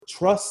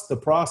trust the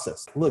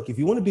process. Look, if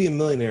you want to be a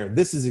millionaire,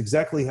 this is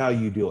exactly how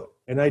you do it.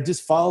 And I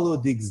just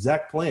followed the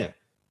exact plan.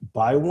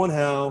 Buy one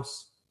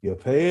house, you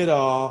pay it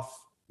off,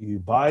 you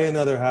buy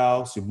another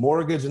house, you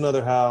mortgage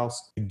another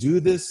house. You do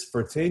this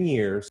for 10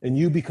 years and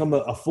you become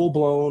a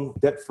full-blown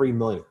debt-free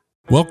millionaire.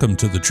 Welcome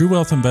to the True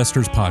Wealth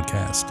Investors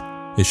Podcast,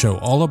 a show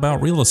all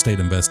about real estate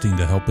investing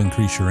to help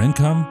increase your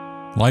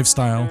income,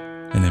 lifestyle,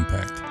 and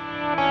impact.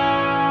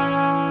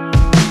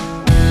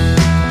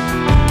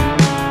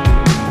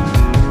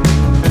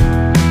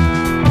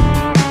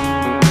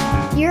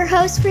 Your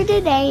host for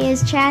today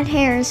is Chad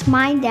Harris,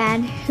 my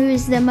dad, who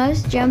is the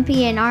most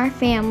jumpy in our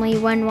family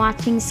when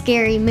watching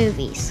scary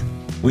movies.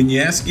 When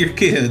you ask your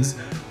kids,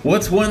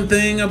 what's one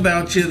thing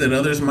about you that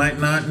others might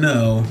not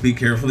know, be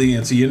careful to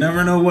answer. You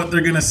never know what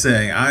they're going to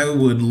say. I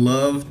would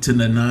love to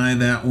deny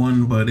that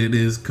one, but it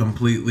is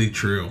completely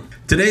true.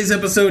 Today's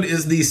episode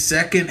is the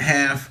second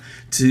half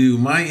to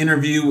my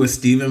interview with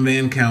Steven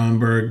Van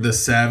Cauwenberg, the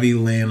Savvy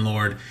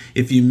Landlord.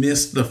 If you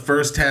missed the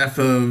first half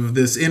of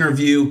this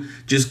interview,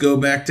 just go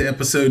back to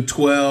episode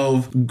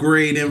 12.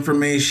 Great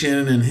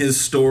information and his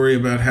story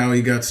about how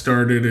he got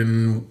started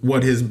and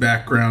what his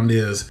background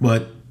is.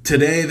 But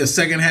today, the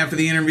second half of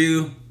the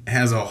interview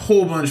has a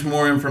whole bunch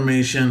more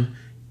information.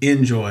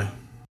 Enjoy.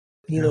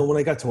 You know, when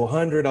I got to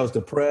 100, I was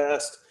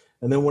depressed.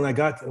 And then when I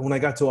got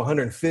to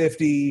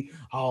 150,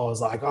 I was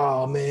like,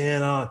 oh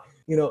man,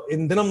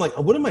 and then I'm like,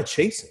 what am I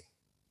chasing?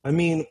 I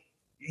mean,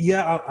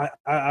 yeah,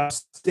 I'm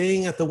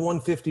staying at the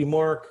 150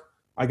 mark.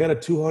 I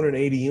got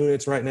 280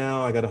 units right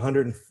now. I got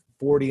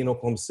 140 in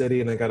Oklahoma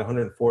City and I got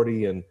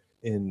 140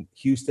 in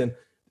Houston.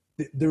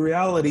 The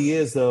reality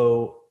is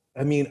though,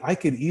 I mean, I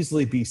could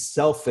easily be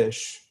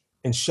selfish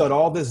and shut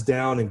all this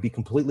down and be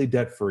completely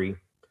debt-free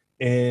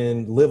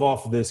and live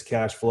off of this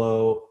cash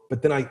flow.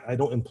 But then I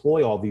don't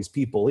employ all these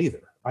people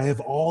either. I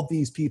have all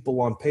these people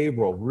on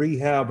payroll,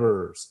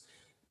 rehabbers,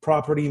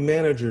 property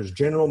managers,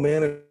 general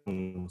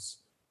managers,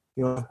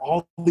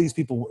 all these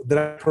people that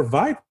I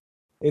provide.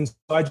 And so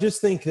I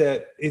just think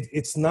that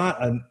it's not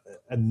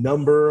a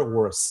number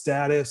or a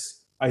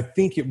status. I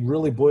think it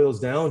really boils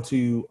down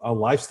to a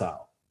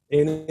lifestyle.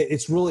 And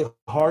it's really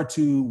hard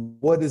to,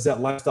 what does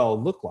that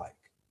lifestyle look like?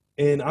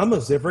 And I'm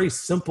a very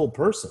simple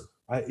person.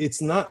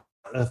 It's not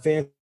a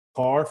fancy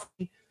car for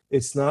me.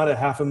 It's not a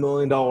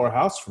 $500,000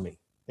 house for me.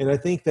 And I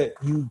think that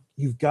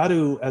you've got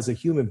to, as a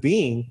human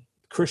being,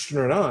 Christian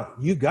or not,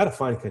 you've got to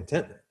find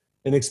contentment.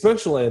 And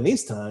especially in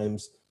these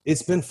times,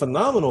 it's been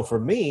phenomenal for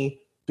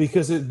me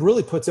because it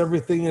really puts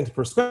everything into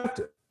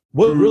perspective.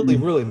 What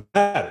really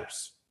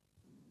matters.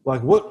 I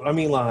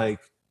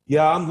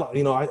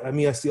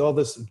see all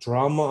this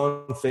drama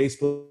on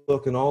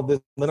Facebook and all this.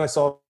 And then I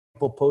saw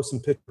people posting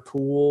pictures of the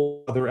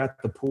pool. They're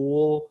at the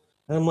pool.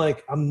 And I'm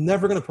like, I'm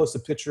never going to post a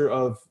picture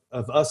of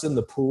us in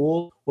the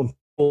pool when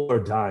people are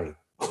dying.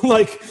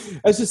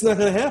 That's just not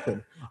going to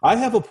happen. I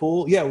have a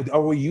pool. Yeah.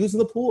 Are we using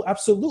the pool?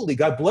 Absolutely.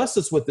 God bless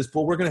us with this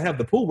pool. We're going to have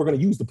the pool. We're going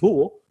to use the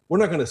pool. We're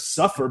not going to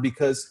suffer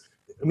because,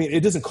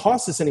 it doesn't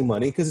cost us any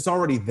money because it's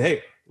already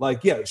there.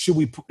 Should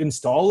we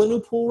install a new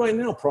pool right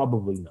now?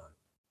 Probably not,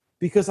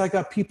 because I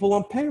got people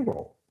on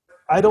payroll.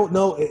 I don't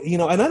know,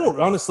 and I don't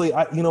honestly,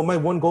 my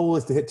one goal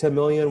is to hit 10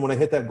 million. When I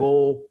hit that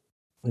goal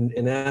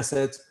in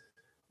assets,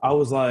 I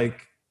was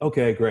like,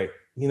 okay, great.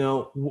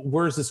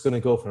 Where's this going to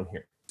go from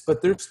here?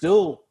 But there's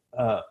still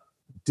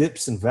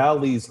dips and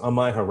valleys on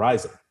my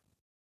horizon,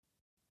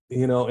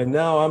 and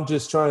now I'm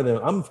just trying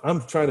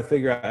to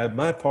figure out at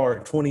my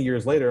part 20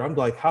 years later. I'm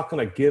like, how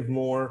can I give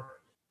more?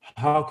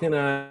 How can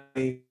I,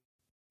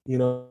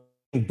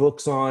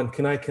 books on,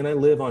 can I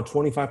live on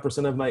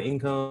 25% of my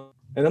income?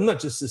 And I'm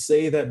not just to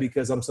say that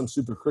because I'm some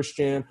super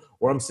Christian,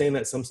 or I'm saying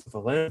that some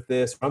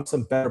philanthropist, or I'm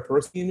some better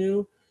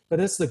person, but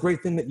that's the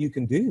great thing that you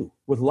can do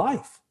with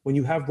life when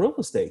you have real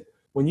estate.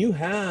 When you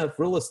have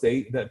real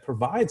estate that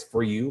provides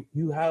for you,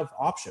 you have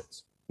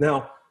options.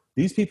 Now,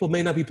 these people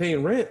may not be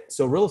paying rent,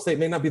 so real estate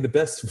may not be the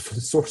best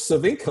source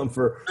of income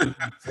for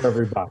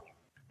everybody.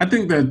 I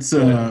think that's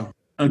a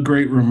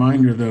great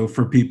reminder, though,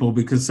 for people,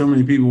 because so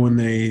many people, when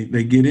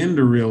they get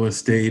into real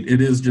estate, it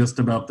is just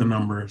about the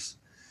numbers,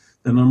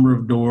 the number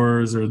of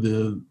doors or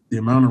the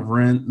amount of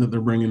rent that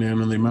they're bringing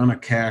in and the amount of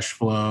cash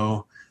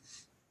flow.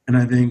 And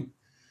I think,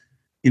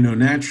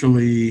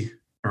 naturally,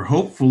 or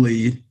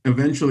hopefully,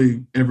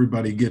 eventually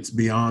everybody gets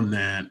beyond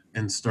that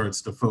and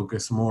starts to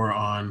focus more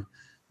on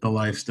the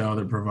lifestyle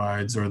that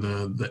provides, or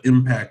the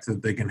impact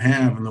that they can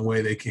have and the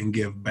way they can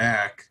give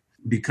back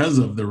because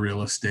of the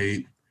real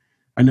estate.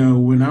 I know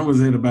when I was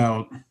in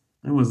the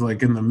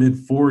mid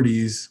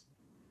 40s,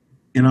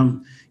 and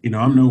I'm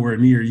nowhere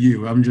near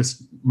you. I'm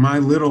just my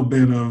little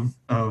bit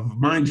of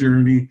my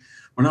journey.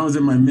 When I was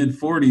in my mid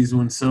 40s,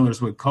 when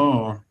sellers would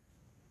call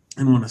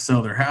and want to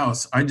sell their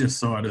house, I just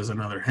saw it as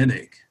another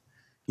headache.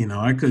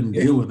 I couldn't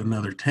deal with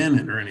another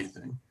tenant or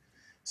anything.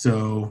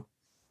 So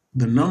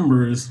the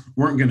numbers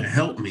weren't going to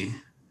help me.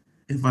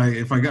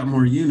 If I got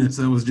more units,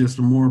 that was just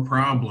more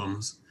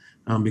problems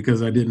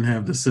because I didn't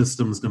have the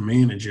systems to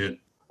manage it.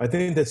 I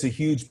think that's a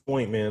huge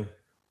point, man.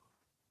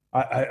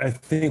 I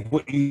think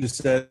what you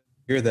said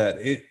hear that.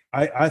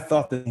 I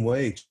thought the same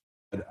way.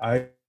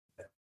 I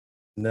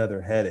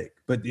another headache,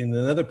 but in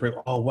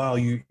another, oh wow,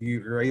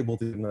 you're able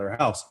to get another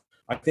house.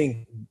 I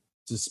think,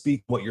 to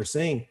speak what you're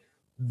saying,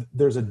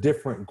 there's a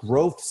different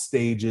growth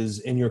stages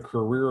in your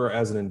career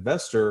as an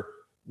investor,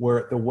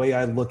 where the way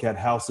I look at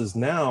houses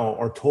now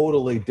are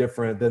totally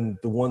different than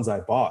the ones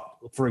I bought.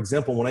 For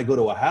example, when I go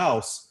to a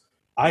house,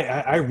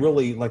 I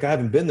really, like, I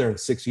haven't been there in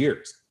 6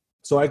 years.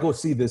 So I go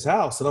see this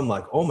house and I'm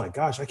like, oh my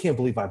gosh, I can't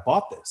believe I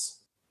bought this.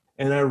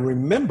 And I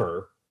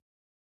remember,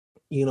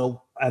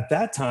 at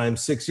that time,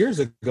 6 years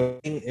ago,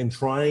 and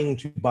trying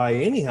to buy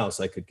any house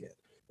I could get.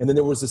 And then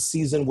there was a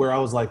season where I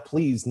was like,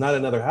 please, not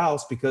another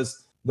house,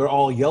 because they're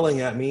all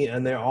yelling at me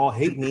and they all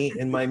hate me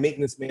and my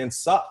maintenance man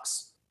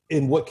sucks.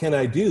 And what can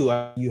I do?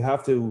 You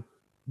have to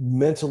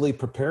mentally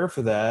prepare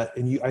for that.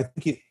 And I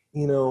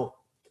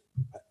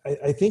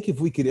think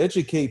if we could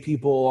educate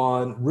people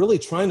on really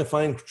trying to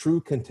find true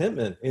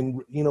contentment.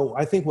 And,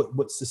 I think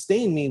what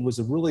sustained me was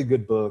a really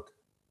good book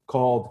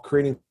called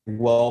Creating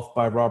Wealth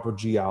by Robert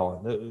G.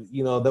 Allen.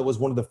 That was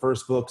one of the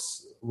first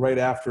books right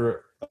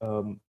after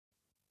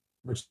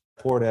Rich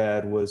Poor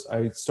Dad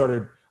I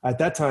started at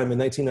that time in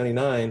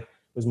 1999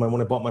 was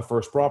when I bought my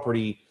first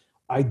property.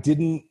 I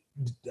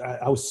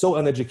was so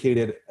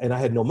uneducated and I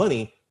had no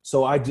money.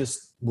 So I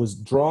just was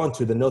drawn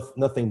to the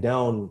nothing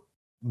down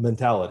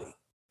mentality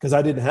because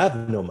I didn't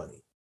have no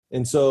money.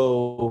 And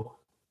so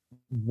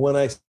when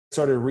I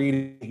started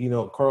reading,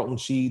 Carlton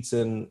Sheets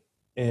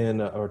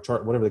or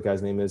Chart, whatever the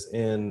guy's name is,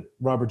 and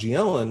Robert G.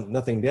 Allen,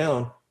 Nothing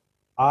Down,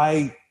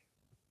 I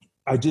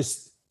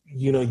just,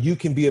 you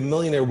can be a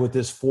millionaire with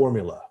this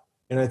formula.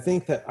 And I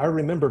think that I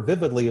remember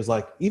vividly is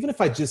like, even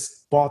if I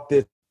just bought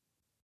this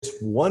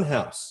one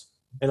house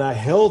and I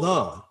held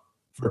on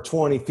for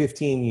 20,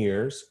 15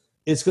 years,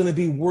 it's going to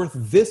be worth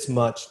this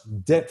much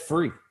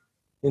debt-free.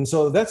 And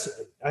so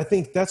I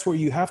think that's where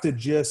you have to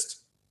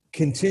just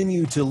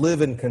continue to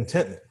live in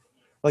contentment.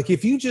 Like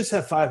if you just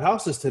have 5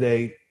 houses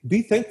today,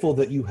 be thankful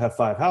that you have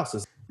 5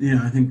 houses.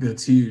 Yeah, I think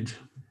that's huge.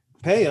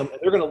 Pay them, and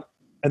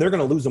they're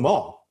going to lose them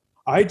all.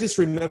 I just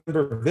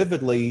remember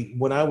vividly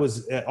when I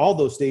was at all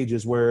those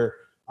stages where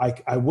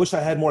I wish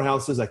I had more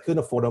houses, I couldn't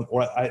afford them,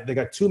 or they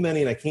got too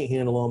many and I can't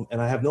handle them, and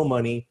I have no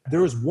money.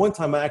 There was one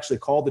time I actually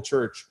called the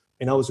church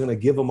and I was going to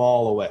give them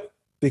all away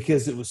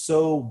because it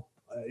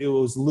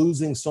was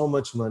losing so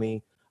much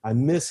money. I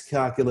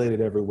miscalculated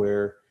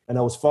everywhere, and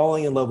I was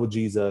falling in love with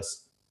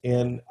Jesus,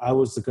 and I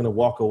was going to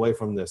walk away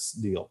from this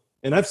deal.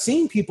 And I've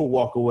seen people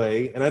walk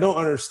away, and I don't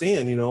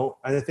understand, and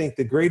I think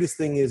the greatest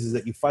thing is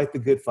that you fight the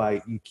good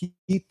fight. You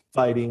keep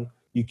fighting,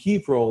 you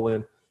keep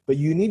rolling, but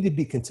you need to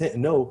be content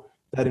and know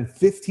that in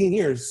 15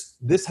 years,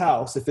 this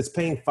house, if it's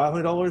paying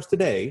 $500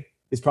 today,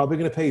 is probably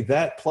going to pay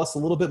that plus a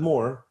little bit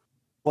more.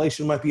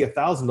 Inflation might be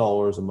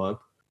 $1,000 a month,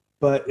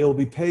 but it will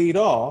be paid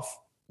off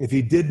if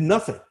you did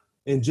nothing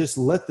and just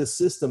let the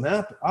system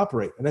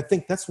operate. And I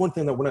think that's one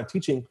thing that we're not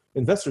teaching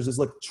investors is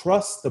like,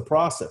 trust the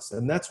process.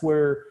 And that's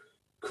where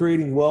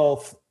Creating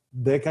Wealth,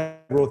 that guy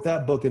wrote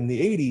that book in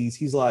the 80s.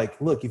 He's like,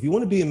 look, if you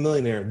want to be a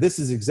millionaire, this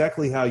is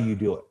exactly how you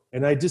do it.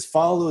 And I just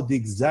followed the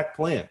exact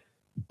plan.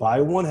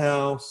 Buy one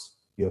house,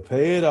 you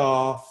pay it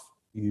off,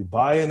 you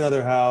buy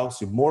another house,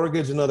 you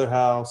mortgage another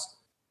house,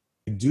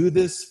 you do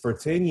this for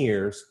 10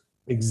 years,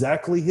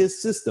 exactly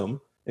his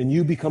system, and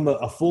you become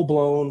a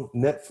full-blown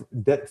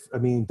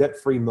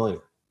debt-free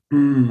millionaire.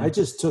 I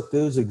just took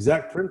those it's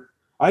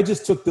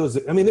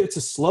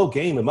a slow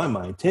game in my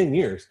mind, 10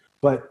 years,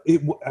 but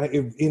it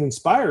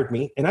inspired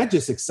me, and I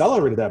just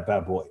accelerated that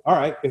bad boy. All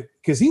right,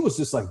 because he was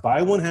just like,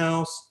 buy one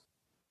house,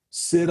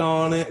 sit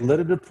on it, let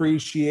it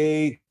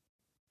appreciate,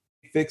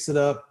 fix it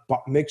up,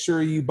 make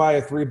sure you buy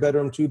a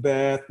 3-bedroom,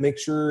 2-bath, make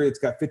sure it's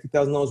got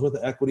 $50,000 worth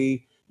of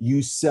equity,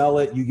 you sell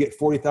it, you get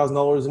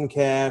 $40,000 in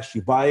cash,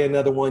 you buy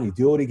another one, you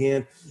do it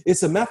again.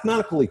 It's a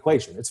mathematical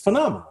equation. It's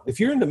phenomenal.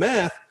 If you're into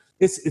math,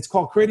 it's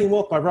called Creating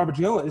Wealth by Robert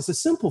G. Allen. It's a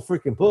simple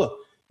freaking book.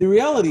 The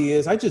reality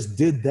is I just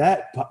did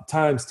that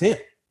times 10.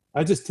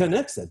 I just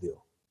 10x that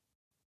deal.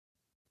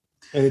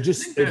 And it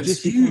just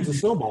becomes a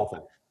snowball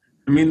thing.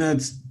 I mean,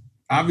 that's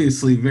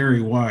obviously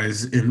very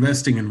wise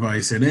investing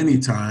advice at any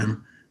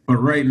time. But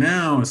right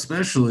now,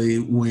 especially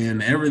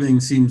when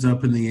everything seems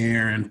up in the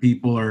air and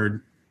people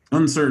are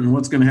uncertain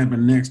what's going to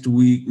happen next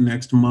week,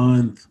 next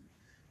month,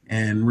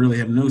 and really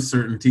have no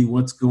certainty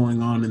what's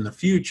going on in the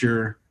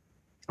future.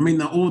 I mean,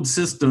 the old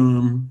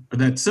system, or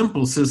that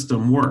simple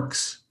system,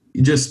 works.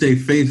 You just stay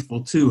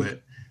faithful to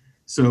it.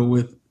 So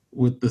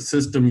with the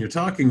system you're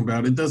talking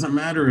about, it doesn't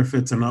matter if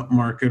it's an up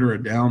market or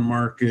a down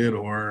market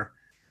or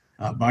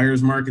a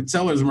buyer's market,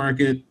 seller's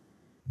market.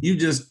 You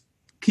just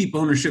keep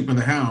ownership of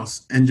the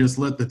house and just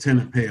let the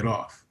tenant pay it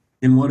off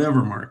in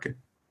whatever market,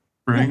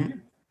 right?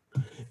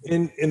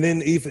 And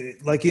then even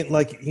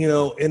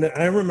and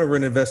I remember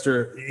an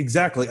investor,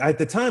 exactly. At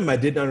the time, I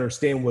didn't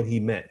understand what he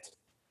meant.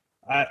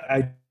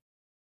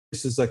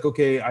 This is like,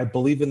 okay, I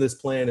believe in this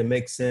plan. It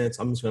makes sense.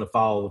 I'm just going to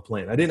follow the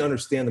plan. I didn't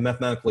understand the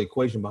mathematical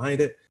equation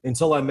behind it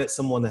until I met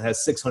someone that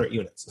has 600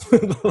 units.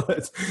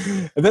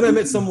 And then I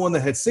met someone that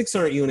had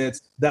 600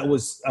 units that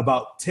was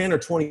about 10 or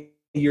 20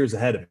 years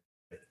ahead of me.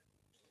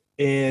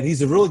 And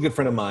he's a really good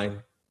friend of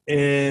mine.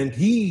 And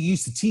he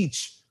used to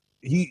teach.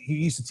 He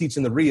used to teach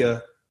in the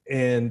RIA,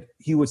 and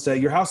he would say,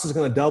 your house is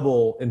going to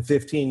double in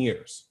 15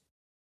 years.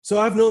 So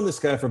I've known this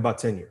guy for about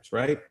 10 years,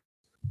 right?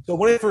 So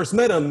when I first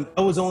met him,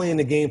 I was only in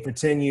the game for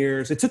 10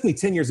 years. It took me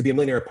 10 years to be a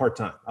millionaire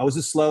part-time. I was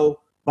just slow,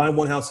 buying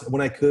one house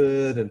when I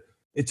could. And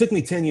it took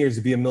me 10 years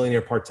to be a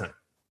millionaire part-time.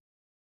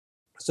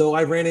 So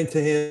I ran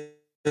into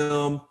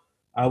him.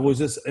 I was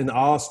just in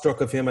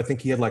awestruck of him. I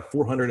think he had like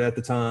 400 at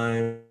the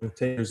time,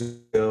 10 years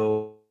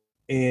ago.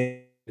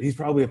 And he's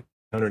probably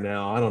 100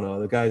 now. I don't know.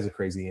 The guy's a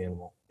crazy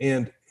animal.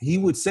 And he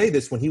would say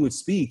this when he would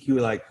speak. He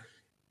would like,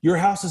 your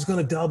house is going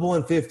to double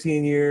in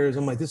 15 years.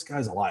 I'm like, this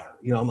guy's a liar.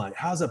 You know, I'm like,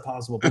 how's that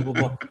possible? Blah, blah,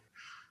 blah.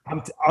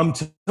 I'm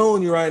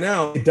telling you right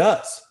now, it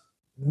does.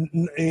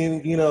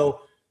 And, you know,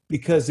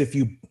 because if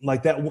you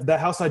like that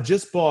house I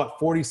just bought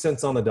 40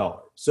 cents on the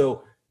dollar.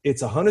 So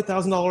it's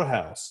 $100,000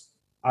 house.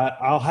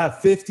 I'll have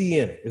 50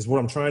 in it is what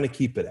I'm trying to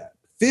keep it at.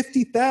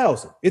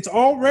 50,000. It's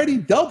already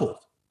doubled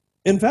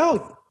in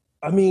value.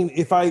 I mean,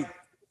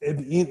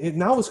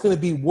 now it's going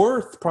to be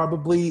worth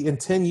probably in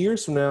 10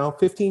 years from now,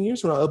 15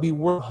 years from now, it'll be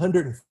worth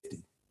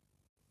 150.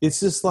 It's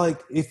just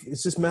like,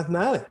 it's just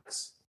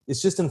mathematics.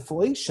 It's just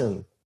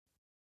inflation.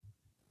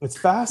 It's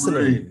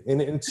fascinating. Right.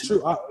 And it's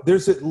true.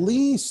 There's at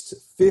least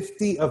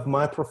 50 of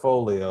my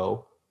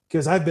portfolio,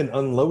 because I've been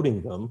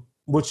unloading them,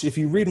 which if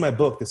you read my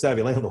book, The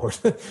Savvy Landlord,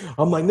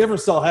 I'm like, never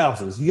sell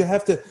houses. You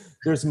have to,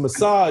 there's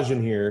massage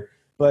in here,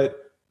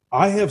 but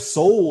I have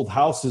sold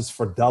houses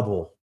for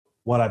double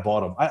what I bought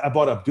them. I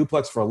bought a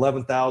duplex for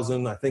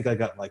 $11,000. I think I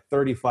got like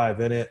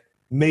 35 in it,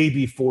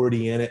 maybe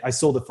 40 in it. I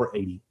sold it for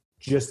 80,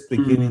 just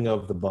beginning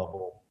of the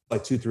bubble,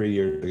 like 2-3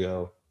 years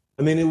ago.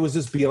 I mean, it was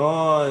just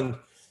beyond.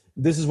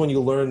 This is when you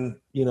learn,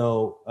 you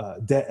know,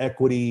 debt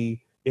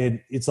equity,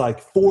 and it's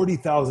like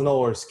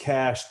 $40,000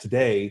 cash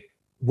today.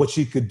 What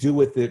you could do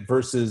with it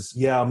versus,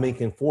 I'm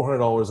making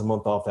 $400 a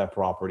month off that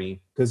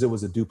property because it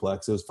was a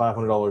duplex. It was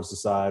 $500 a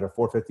side or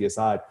 $450 a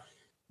side.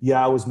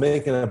 I was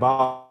making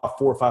about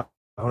 $400 or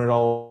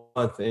 $500 a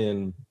month,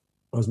 and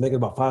I was making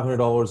about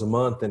 $500 a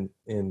month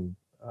in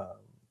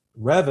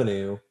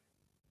revenue.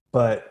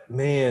 But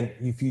man,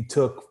 if you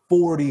took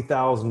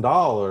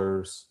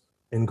 $40,000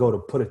 and go to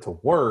put it to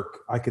work,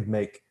 I could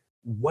make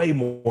way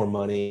more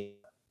money.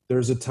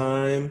 There's a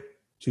time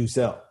to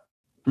sell.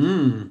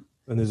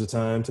 And there's a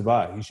time to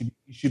buy. You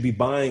should be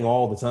buying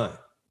all the time.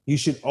 You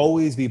should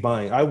always be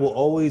buying. I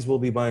will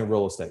be buying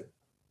real estate.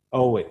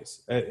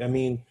 Always. I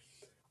mean,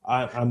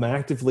 I'm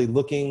actively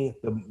looking.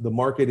 The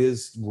market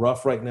is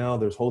rough right now.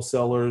 There's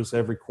wholesalers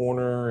every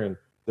corner, and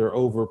they're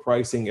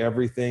overpricing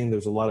everything.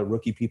 There's a lot of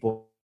rookie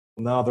people.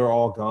 Now they're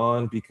all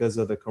gone because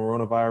of the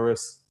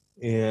coronavirus.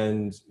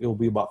 And it'll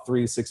be about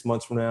 3 to 6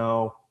 months from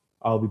now,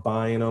 I'll be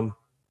buying them,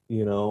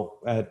 you know,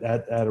 at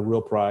a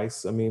real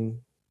price. I mean,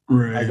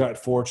 right. I got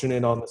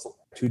fortunate on this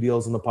 2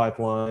 deals in the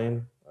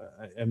pipeline.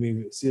 I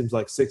mean, it seems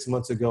like 6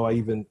 months ago, I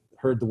even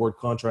heard the word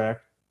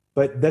contract.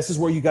 But this is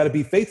where you got to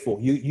be faithful.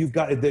 You've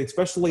got,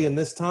 especially in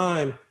this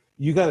time,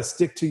 you got to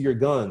stick to your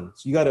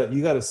guns. You got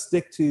to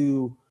stick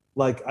to,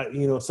 like,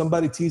 you know,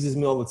 somebody teases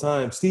me all the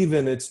time,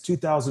 Steven, it's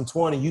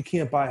 2020. You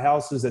can't buy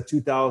houses at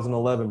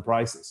 2011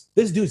 prices.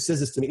 This dude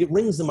says this to me. It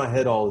rings in my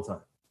head all the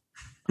time.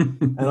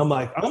 And I'm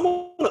like, I'm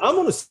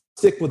going to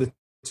stick with the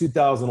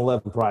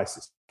 2011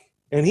 prices.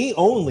 And he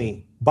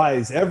only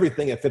buys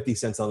everything at 50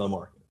 cents on the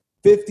market.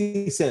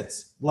 50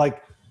 cents.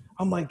 Like,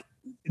 I'm like,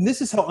 and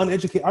this is how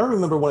uneducated. I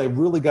remember when I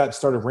really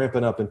started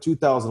ramping up in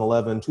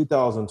 2011,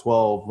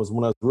 2012 was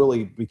when I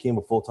really became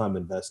a full-time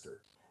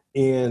investor.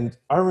 And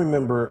I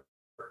remember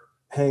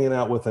hanging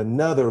out with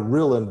another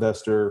real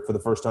investor for the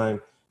first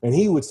time, and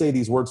he would say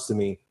these words to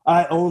me,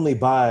 I only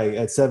buy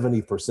at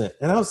 70%.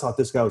 And I always thought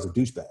this guy was a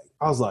douchebag.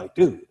 I was like,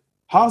 dude,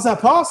 how's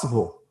that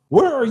possible?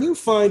 Where are you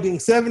finding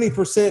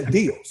 70%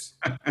 deals?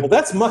 Well,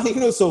 that's my, you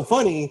know, so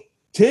funny.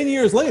 10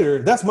 years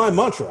later, that's my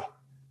mantra.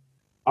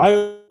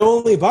 I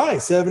only buy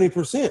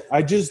 70%.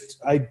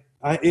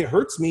 It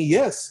hurts me.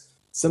 Yes.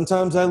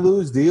 Sometimes I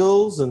lose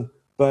deals,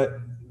 but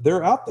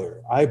they're out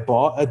there. I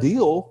bought a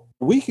deal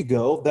a week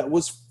ago that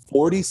was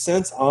 40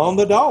 cents on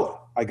the dollar.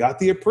 I got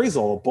the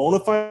appraisal, a bona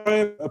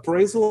fide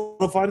appraisal,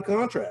 bona fide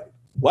contract.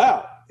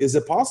 Wow. Is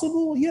it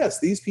possible? Yes.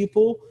 These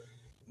people,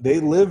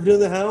 they lived in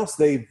the house.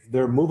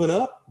 They're moving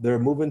up. They're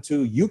moving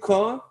to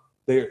Yukon.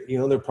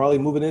 They're probably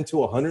moving into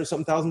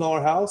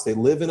 $100,000 house. They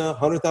live in a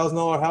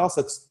 $100,000 house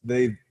that's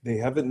they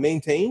haven't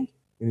maintained,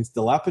 and it's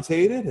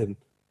dilapidated,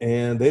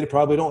 and they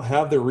probably don't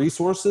have the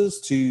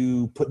resources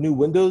to put new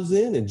windows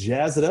in and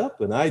jazz it up.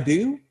 And I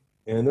do,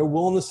 and they're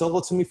willing to sell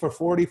it to me for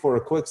 40 for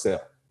a quick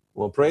sale.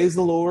 Well, praise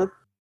the Lord.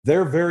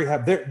 They're very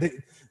happy.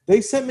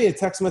 They sent me a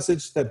text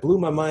message that blew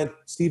my mind.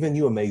 Steven,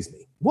 you amaze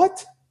me.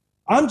 What?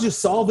 I'm just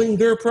solving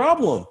their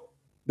problem.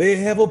 They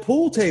have a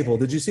pool table.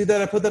 Did you see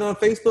that? I put that on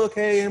Facebook.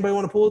 Hey, anybody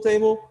want a pool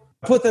table?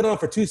 I put that on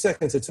for 2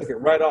 seconds. It took it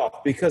right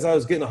off because I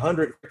was getting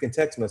 100 freaking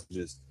text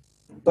messages.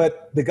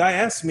 But the guy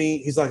asked me,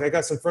 he's like, I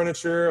got some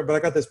furniture, but I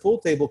got this pool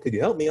table. Could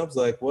you help me? I was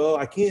like, well,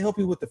 I can't help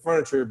you with the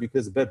furniture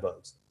because of bed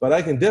bugs, but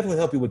I can definitely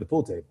help you with the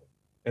pool table.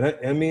 And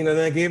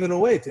I gave it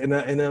away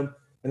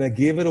and I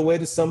gave it away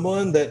to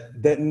someone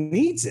that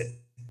needs it.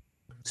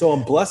 So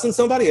I'm blessing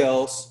somebody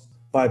else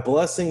by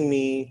blessing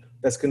me.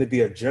 That's going to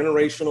be a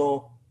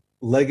generational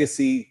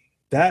legacy.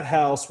 That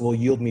house will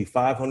yield me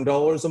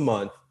 $500 a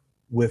month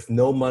with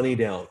no money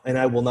down, and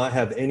I will not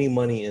have any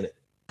money in it.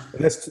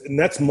 And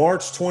that's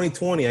March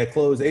 2020. I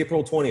closed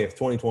April 20th,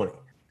 2020.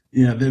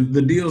 Yeah,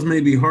 the deals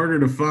may be harder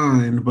to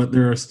find, but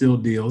there are still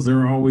deals. There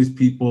are always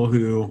people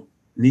who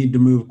need to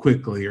move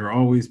quickly, or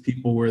always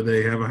people where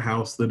they have a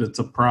house that it's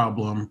a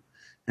problem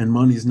and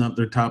money's not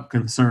their top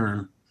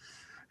concern.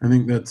 I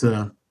think that's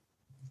a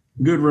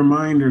good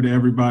reminder to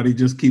everybody.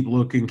 Just keep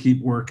looking,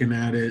 keep working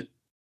at it,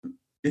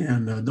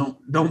 and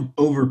don't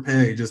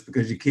overpay just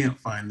because you can't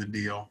find the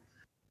deal.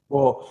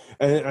 Well,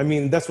 and I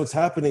mean, that's what's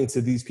happening to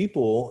these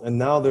people. And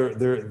now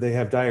they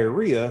have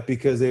diarrhea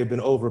because they've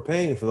been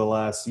overpaying for the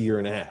last year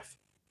and a half.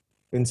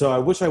 And so I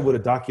wish I would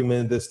have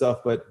documented this stuff,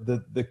 but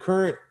the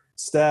current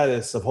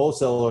status of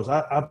wholesalers,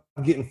 I'm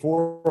getting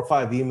 4 or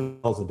 5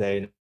 emails a day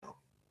now.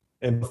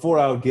 And before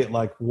I would get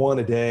like 1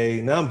 a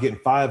day. Now I'm getting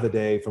 5 a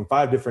day from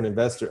 5 different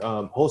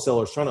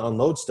wholesalers trying to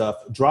unload stuff,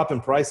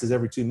 dropping prices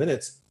every 2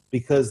 minutes.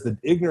 Because the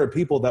ignorant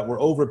people that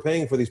were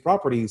overpaying for these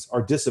properties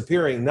are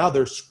disappearing. Now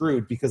they're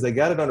screwed because they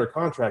got it under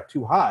contract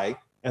too high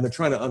and they're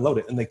trying to unload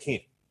it and they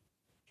can't.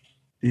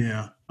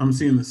 Yeah, I'm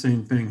seeing the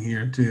same thing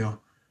here too.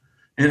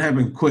 It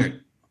happened quick,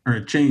 or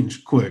it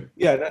changed quick.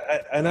 Yeah,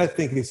 and I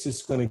think it's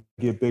just going to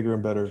get bigger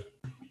and better.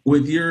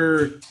 With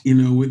your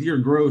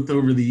growth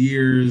over the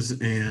years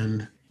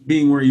and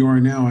being where you are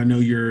now, I know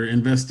your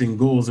investing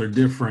goals are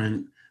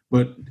different.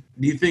 But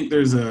do you think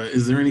is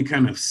there any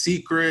kind of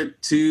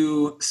secret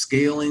to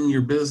scaling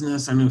your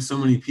business? I know so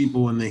many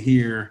people, when they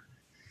hear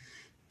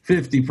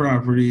 50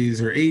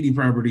 properties or 80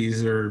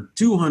 properties or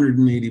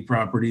 280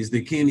 properties,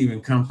 they can't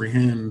even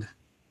comprehend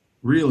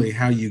really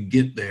how you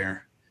get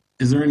there.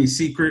 Is there any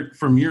secret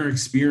from your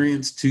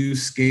experience to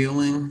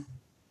scaling?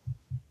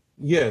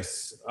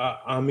 Yes.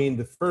 I mean,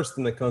 the first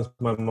thing that comes to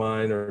my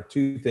mind are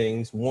 2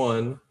 things.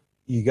 One,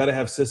 you got to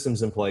have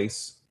systems in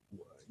place.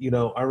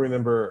 I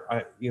remember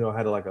I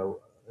had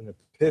an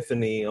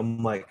epiphany.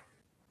 I'm like,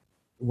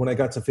 when I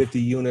got to 50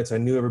 units, I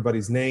knew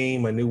everybody's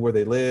name. I knew where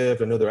they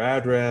lived. I know their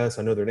address.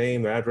 I know their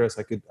name, their address.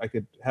 I could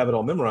have it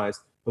all memorized.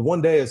 But one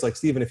day it's like,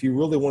 Stephen, if you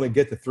really want to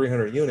get to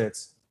 300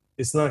 units,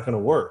 it's not going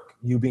to work.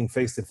 You being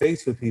face to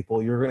face with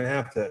people, you're going to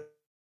have to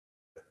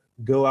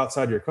go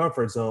outside your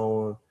comfort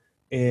zone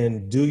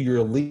and do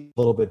your lead a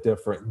little bit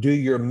different, do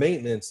your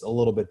maintenance a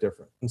little bit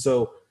different. And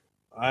so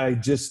I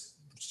just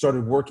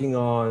started working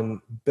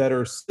on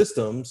better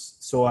systems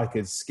so I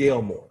could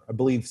scale more. I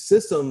believe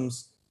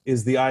systems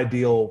is the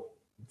ideal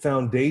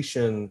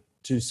foundation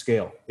to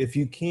scale. If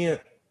you can't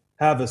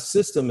have a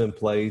system in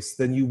place,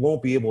 then you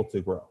won't be able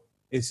to grow.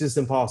 It's just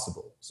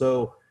impossible.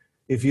 So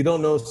if you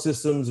don't know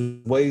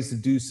systems, ways to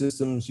do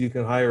systems, you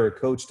can hire a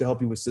coach to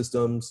help you with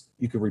systems.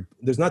 You could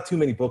there's not too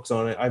many books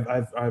on it.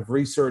 I've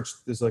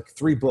researched, there's like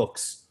 3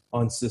 books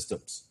on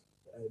systems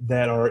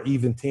that are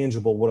even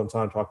tangible, what I'm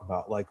trying to talk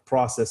about, like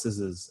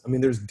processes.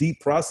 There's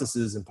deep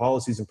processes and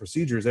policies and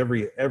procedures.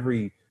 Every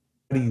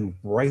how do you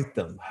write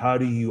them? How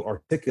do you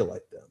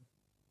articulate them?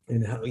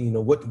 And how,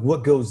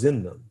 what goes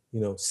in them,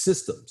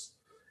 systems.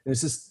 And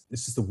it's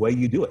just the way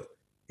you do it.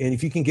 And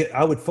if you can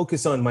I would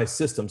focus on my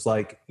systems.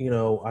 Like,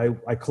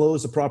 I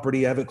closed a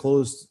property. I haven't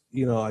closed,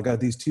 I got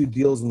these 2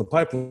 deals in the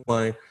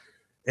pipeline,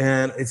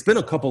 and it's been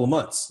a couple of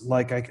months.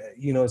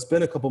 It's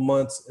been a couple of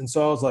months. And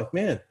so I was like,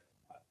 man,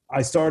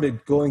 I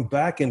started going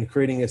back and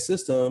creating a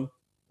system,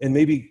 and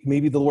maybe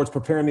the Lord's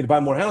preparing me to buy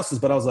more houses,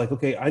 but I was like,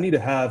 okay, I need to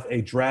have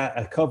a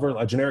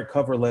generic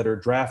cover letter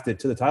drafted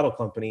to the title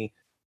company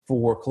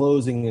for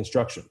closing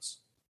instructions.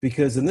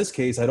 Because in this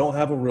case, I don't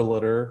have a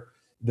realtor.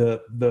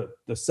 The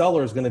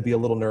seller is going to be a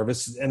little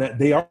nervous, and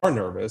they are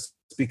nervous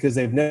because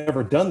they've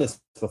never done this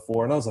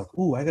before. And I was like,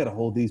 ooh, I got to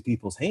hold these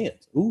people's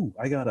hands. Ooh,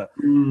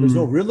 there's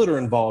no realtor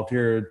involved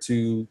here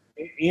to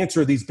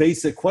answer these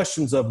basic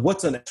questions of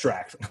what's an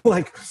extract,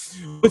 like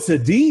what's a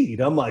deed.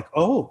 I'm like,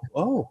 oh.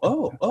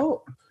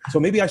 So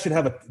maybe I should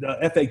have a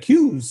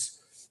FAQs.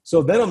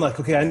 So then I'm like,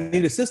 okay, I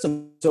need a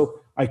system.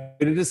 So I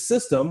created a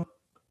system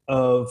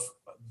of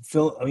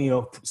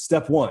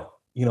step 1,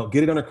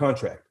 get it under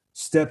contract.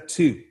 Step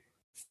 2,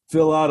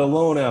 fill out a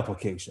loan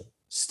application.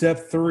 Step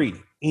 3,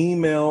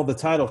 email the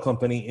title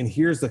company, and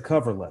here's the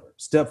cover letter.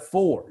 Step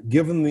 4,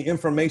 give them the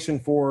information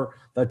for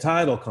the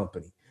title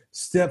company.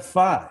 Step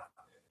 5,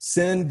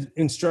 send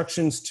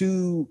instructions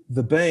to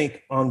the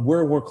bank on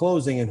where we're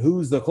closing and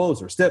who's the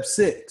closer. Step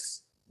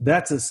 6,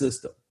 that's a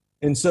system.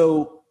 And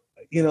so,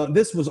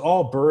 this was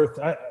all birthed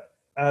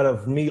out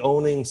of me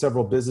owning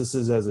several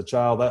businesses as a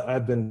child.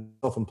 I've been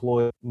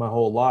self-employed my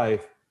whole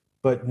life,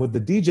 but with the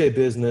DJ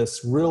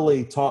business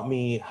really taught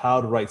me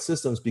how to write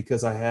systems,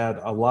 because I had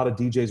a lot of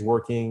DJs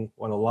working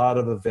on a lot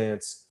of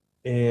events,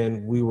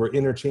 and we were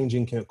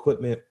interchanging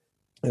equipment.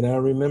 And I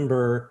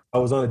remember I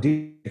was on a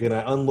DJ and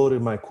I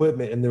unloaded my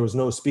equipment, and there was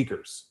no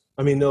speakers.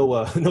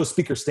 No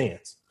speaker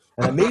stands.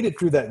 And I made it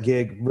through that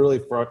gig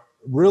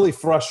really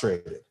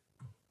frustrated.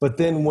 But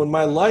then when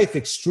my life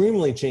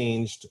extremely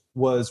changed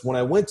was when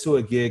I went to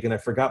a gig and I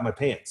forgot my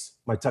pants,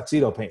 my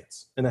tuxedo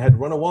pants. And I had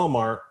run a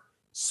Walmart,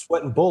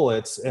 sweating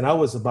bullets, and I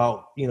was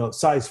about,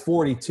 size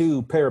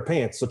 42 pair of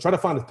pants. So try to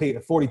find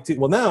a 42.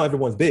 Well, now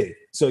everyone's big,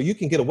 so you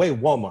can get away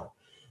with Walmart.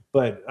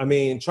 But I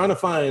mean, trying to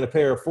find a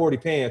pair of 40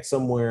 pants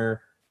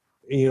somewhere,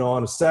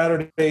 on a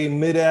Saturday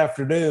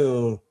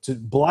mid-afternoon to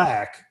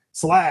black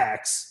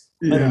slacks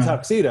and a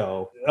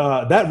tuxedo,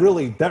 that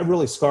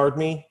really scarred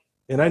me.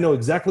 And I know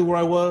exactly where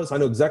I was. I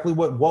know exactly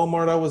what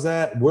Walmart I was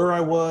at, where I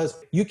was.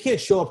 You can't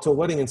show up to a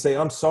wedding and say,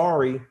 I'm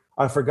sorry,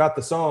 I forgot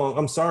the song.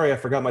 I'm sorry, I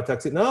forgot my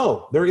tuxedo.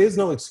 No, there is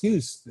no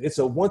excuse. It's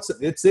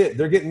it.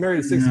 They're getting married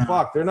at 6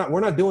 o'clock. We're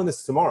not doing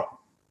this tomorrow.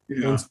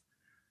 Yeah. And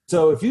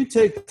so if you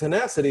take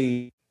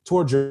tenacity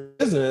towards your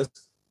business,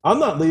 I'm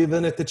not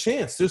leaving it to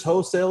chance. There's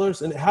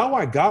wholesalers, and how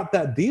I got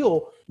that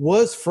deal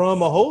was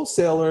from a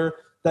wholesaler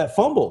that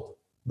fumbled.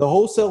 The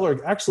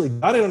wholesaler actually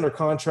got it under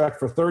contract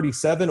for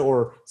 37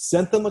 or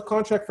sent them a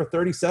contract for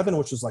 37,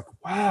 which was like,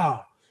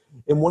 wow.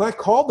 And when I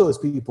called those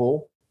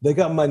people, they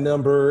got my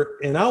number,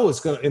 and I was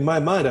going to, in my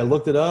mind, I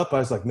looked it up. I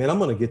was like, man, I'm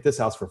going to get this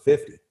house for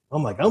 50.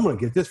 I'm going to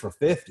get this for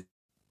 50.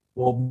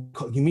 Well,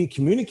 you mean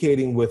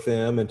communicating with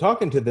them and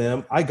talking to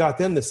them, I got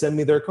them to send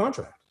me their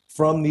contract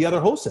from the other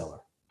wholesaler.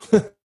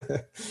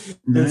 Nice.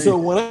 And so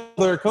when I got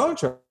their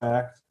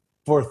contract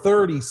for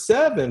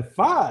 37.5,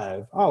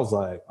 I was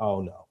like,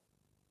 oh no.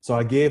 So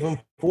I gave them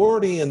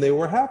 40 and they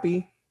were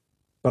happy,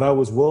 but I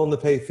was willing to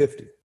pay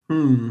 50.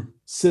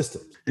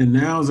 System. And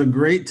now's a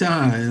great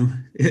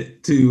time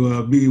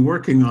to be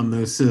working on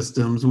those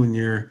systems when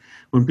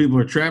people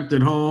are trapped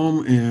at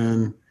home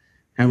and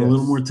have a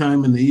little more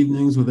time in the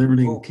evenings with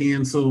everything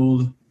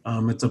canceled.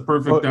 It's a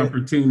perfect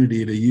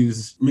opportunity to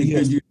make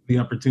good use of the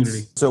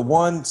opportunity. So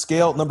one,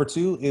 scale. Number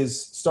two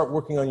is start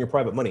working on your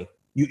private money.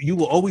 You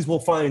will always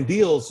find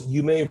deals.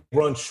 You may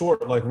run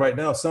short. Like right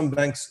now, some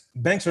banks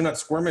are not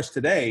squirmish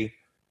today,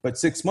 but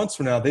 6 months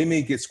from now, they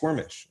may get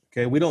squirmish.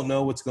 Okay. We don't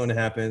know what's going to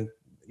happen.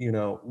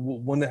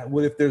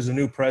 What if there's a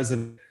new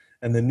president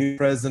and the new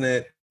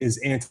president is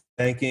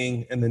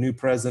anti-banking and the new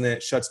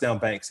president shuts down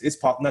banks? It's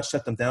not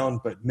shut them down,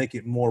 but make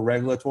it more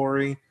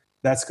regulatory.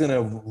 That's going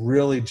to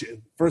really,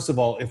 first of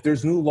all, if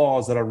there's new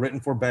laws that are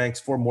written for banks,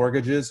 for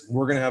mortgages,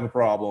 we're going to have a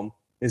problem.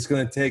 It's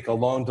going to take a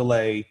long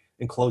delay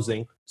in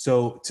closing.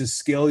 So to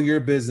scale your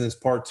business,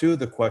 part two of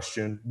the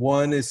question,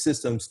 one is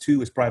systems,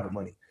 two is private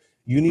money.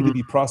 You need to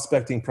be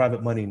prospecting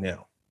private money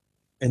now.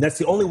 And that's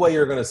the only way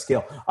you're going to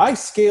scale. I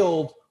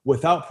scaled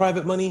without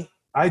private money.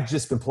 I've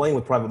just been playing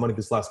with private money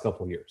this last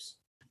couple of years.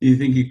 Do you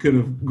think you could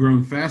have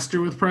grown faster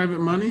with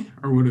private money,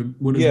 or would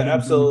it? Yeah,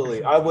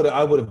 absolutely. I would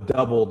have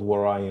doubled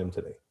where I am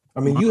today. I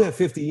mean, you have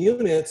 50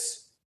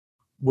 units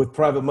with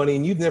private money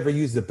and you've never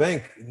used a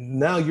bank.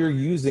 Now you're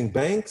using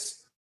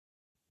banks.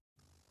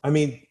 I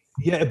mean,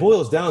 yeah, it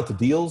boils down to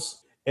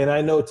deals. And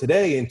I know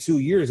today in 2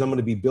 years, I'm going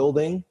to be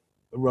building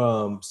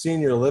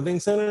senior living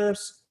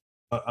centers.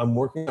 I'm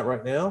working on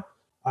right now.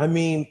 I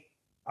mean,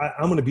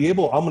 I'm going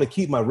to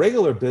keep my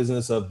regular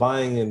business of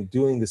buying and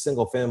doing the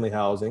single family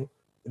housing.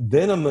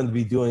 Then I'm going to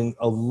be doing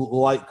a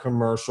light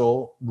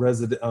commercial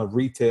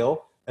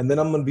retail. And then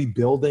I'm going to be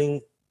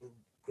building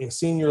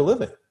senior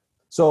living.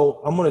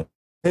 So I'm going to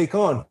take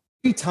on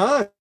 3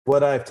 times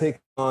what I've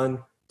taken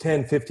on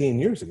 10, 15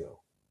 years ago.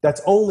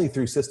 That's only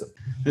through system.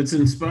 It's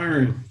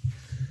inspiring.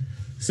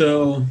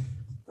 So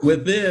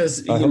with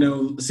this,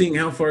 seeing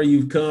how far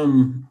you've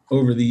come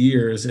over the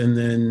years and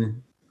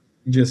then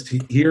just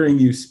hearing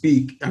you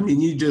speak, I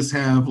mean, you just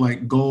have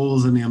like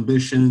goals and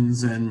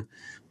ambitions and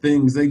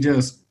things, they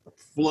just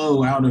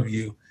flow out of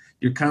you.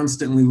 You're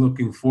constantly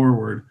looking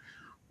forward.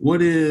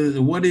 What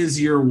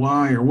is your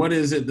why, or what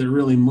is it that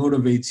really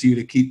motivates you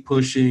to keep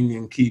pushing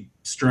and keep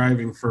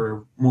striving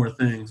for more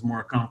things, more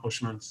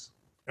accomplishments?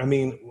 I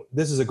mean,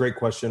 this is a great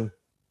question.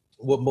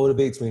 What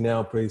motivates me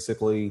now,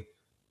 basically,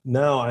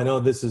 now I know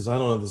I don't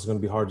know if this is going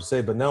to be hard to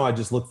say, but now I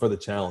just look for the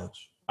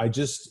challenge. I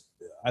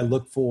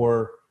look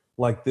for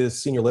like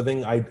this senior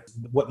living.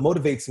 What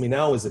motivates me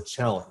now is a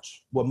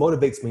challenge. What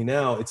motivates me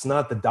now, it's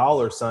not the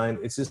dollar sign.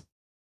 It's just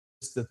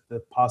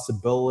the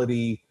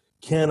possibility.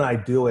 Can I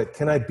do it?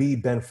 Can I be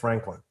Ben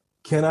Franklin?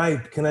 Can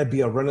I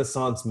be a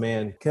Renaissance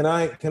man? Can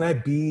I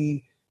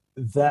be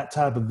that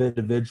type of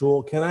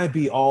individual? Can I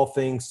be all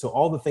things to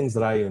all the things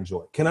that I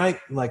enjoy?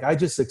 I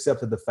just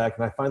accepted the fact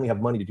that I finally have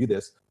money to do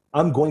this.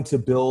 I'm going to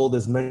build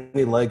as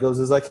many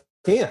Legos as I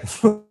can.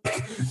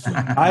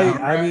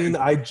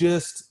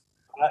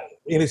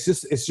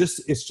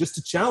 It's just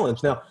a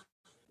challenge. Now,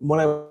 when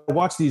I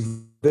watch these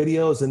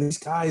videos and these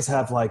guys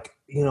have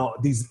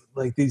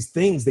these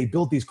things, they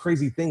build these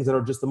crazy things that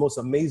are just the most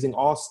amazing,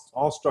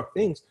 awestruck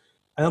things.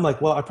 And I'm like,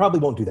 well, I probably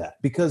won't do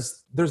that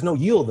because there's no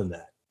yield in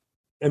that.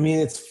 I mean,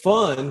 it's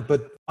fun,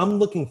 but I'm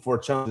looking for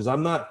challenges.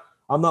 I'm not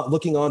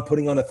looking on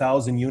putting on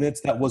 1,000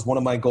 units. That was one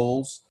of my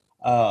goals.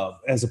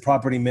 As a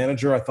property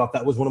manager, I thought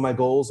that was one of my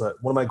goals.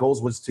 One of my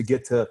goals was to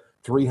get to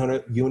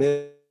 300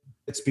 units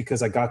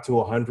because I got to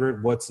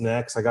 100. What's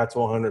next? I got to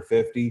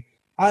 150.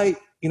 I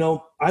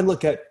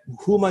look at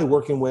who am I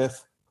working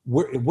with?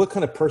 what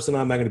kind of person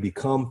am I going to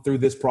become through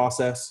this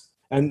process?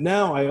 And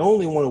now I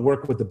only want to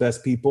work with the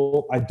best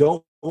people. I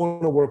don't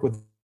want to work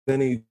with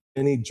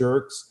any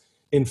jerks.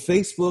 And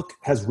Facebook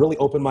has really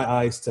opened my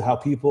eyes to how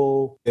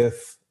people,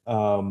 if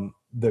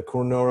the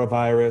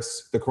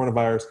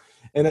coronavirus,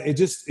 and it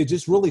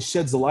just really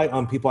sheds the light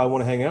on people I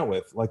want to hang out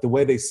with, like the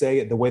way they say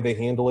it, the way they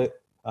handle it.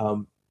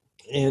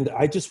 And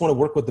I just want to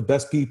work with the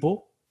best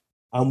people.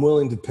 I'm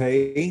willing to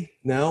pay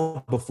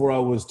now. Before I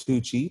was too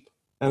cheap.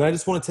 And I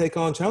just want to take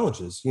on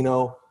challenges. You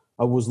know,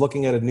 I was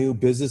looking at a new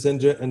business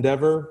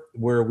endeavor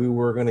where we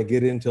were going to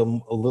get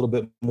into a little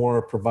bit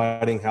more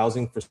providing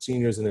housing for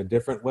seniors in a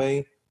different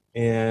way.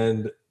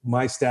 And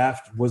my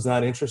staff was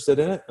not interested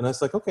in it. And I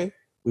was like, okay,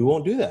 we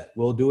won't do that.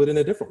 We'll do it in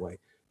a different way.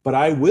 But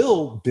I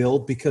will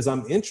build because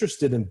I'm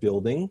interested in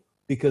building,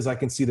 because I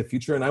can see the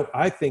future. And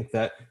I think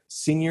that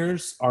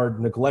seniors are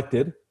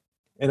neglected.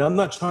 And I'm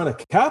not trying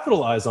to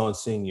capitalize on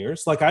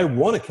seniors. Like, I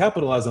want to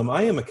capitalize them.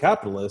 I am a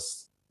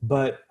capitalist.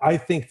 But I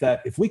think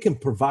that if we can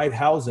provide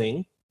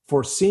housing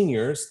for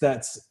seniors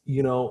that's,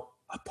 you know,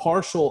 a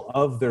partial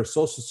of their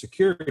Social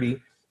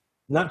Security,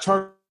 not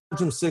charge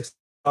them $6,000,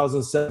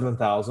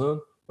 $7,000,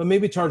 but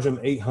maybe charge them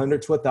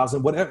 $800 to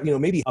 $1,000, whatever, you know,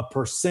 maybe a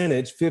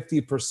percentage,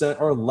 50%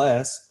 or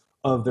less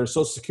of their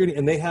Social Security,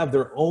 and they have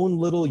their own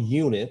little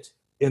unit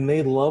and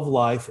they love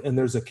life and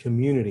there's a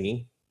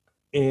community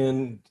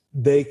and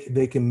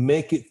they can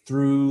make it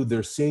through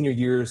their senior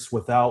years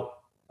without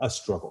a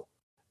struggle.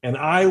 And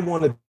I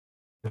want to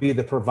be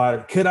the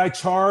provider. Could I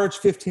charge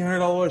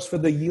 $1,500 for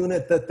the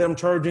unit that I'm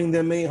charging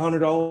them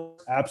 $800?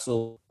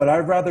 Absolutely. But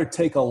I'd rather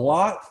take a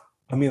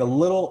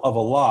little of a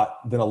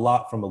lot than a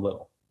lot from a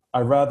little.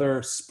 I'd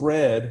rather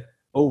spread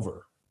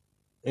over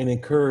and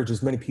encourage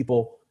as many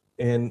people.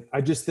 And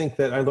I just think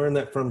that I learned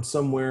that from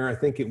somewhere. I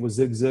think it was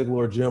Zig Ziglar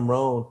or Jim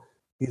Rohn.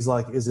 He's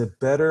like, it's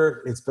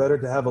better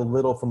to have a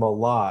little from a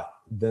lot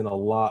than a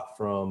lot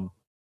from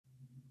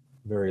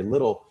very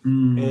little.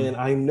 And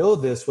I know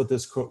this with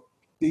this COV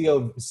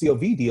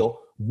deal.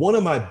 One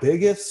of my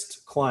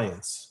biggest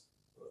clients,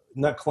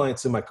 not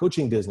clients in my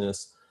coaching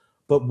business,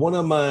 but one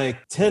of my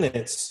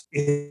tenants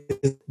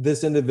is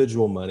this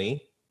individual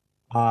money.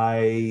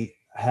 I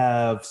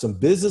have some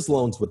business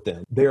loans with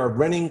them. They are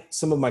renting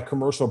some of my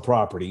commercial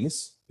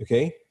properties.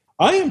 Okay.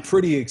 I am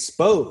pretty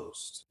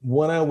exposed.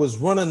 When I was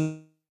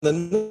running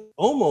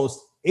almost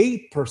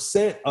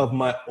 8% of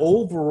my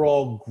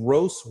overall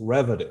gross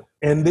revenue.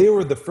 And they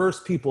were the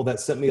first people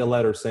that sent me a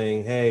letter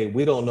saying, hey,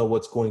 we don't know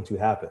what's going to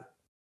happen.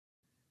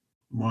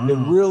 Wow. It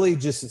really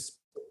just,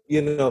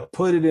 you know,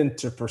 put it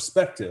into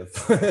perspective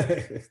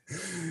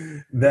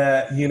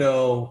that, you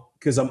know,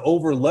 because I'm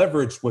over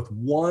leveraged with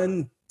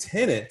one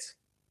tenant,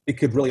 it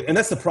could really, and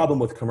that's the problem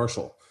with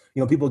commercial.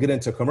 You know, people get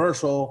into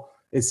commercial,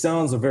 it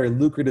sounds a very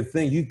lucrative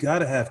thing. You got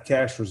to have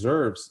cash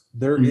reserves.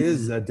 There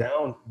is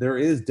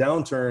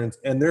downturns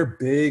and they're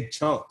big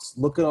chunks.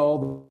 Look at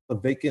all the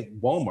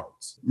vacant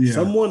Walmarts. Yeah.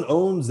 Someone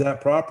owns that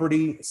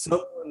property.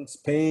 Someone's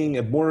paying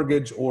a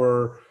mortgage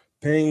or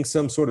paying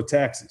some sort of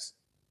taxes.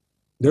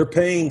 They're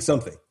paying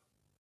something.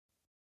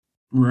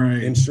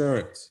 Right.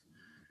 Insurance.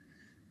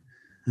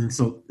 And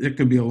so it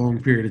could be a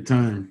long period of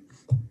time.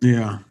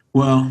 Yeah.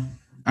 Well,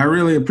 I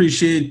really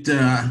appreciate,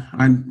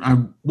 I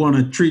want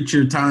to treat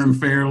your time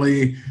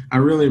fairly. I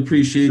really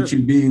appreciate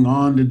you being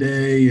on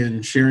today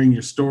and sharing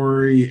your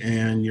story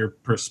and your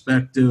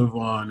perspective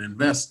on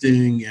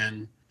investing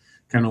and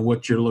kind of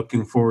what you're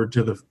looking forward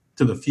to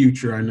the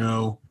future. I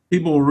know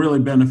people will really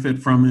benefit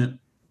from it,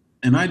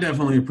 and I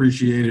definitely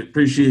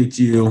appreciate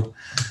you.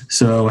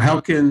 So how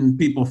can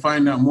people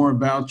find out more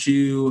about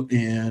you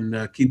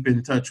and keep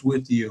in touch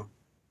with you?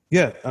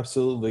 Yeah,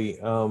 absolutely.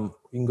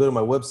 You can go to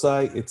my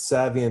website. It's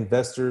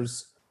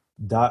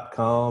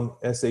savvyinvestors.com,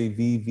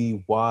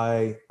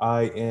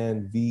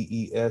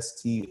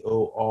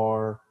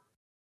 SAVVYINVESTOR,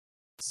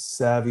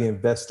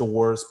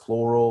 savvyinvestors,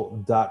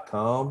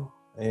 plural.com.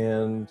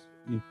 And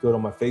you go to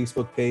my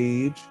Facebook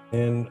page,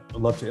 and I'd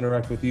love to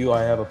interact with you.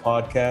 I have a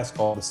podcast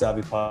called the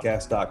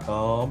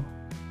savvypodcast.com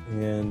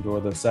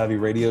or the Savvy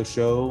Radio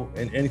Show,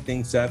 and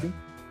anything Savvy.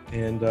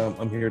 And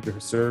I'm here to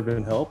serve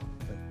and help.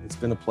 It's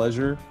been a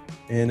pleasure.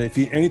 And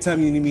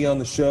anytime you need me on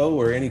the show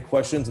or any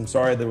questions, I'm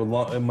sorry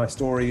that my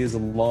story is a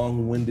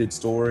long-winded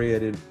story. I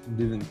didn't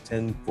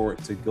intend for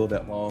it to go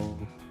that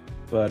long.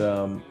 But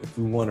if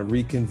we want to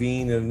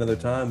reconvene at another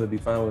time, that'd be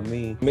fine with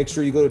me. Make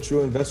sure you go to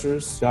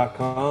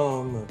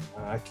trueinvestors.com.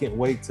 I can't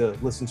wait to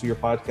listen to your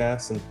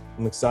podcast, and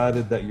I'm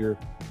excited that you're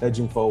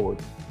edging forward.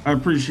 I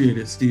appreciate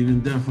it,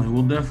 Stephen. Definitely.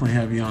 We'll definitely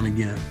have you on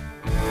again.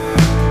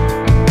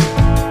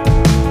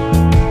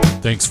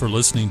 Thanks for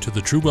listening to the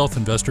True Wealth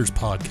Investors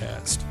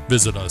Podcast.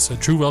 Visit us at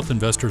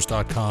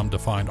truewealthinvestors.com to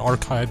find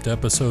archived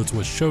episodes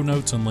with show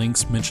notes and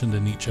links mentioned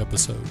in each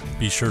episode.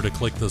 Be sure to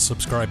click the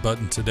subscribe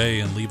button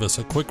today and leave us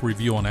a quick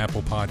review on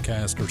Apple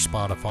Podcast or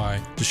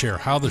Spotify to share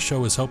how the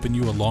show is helping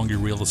you along your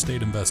real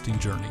estate investing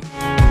journey.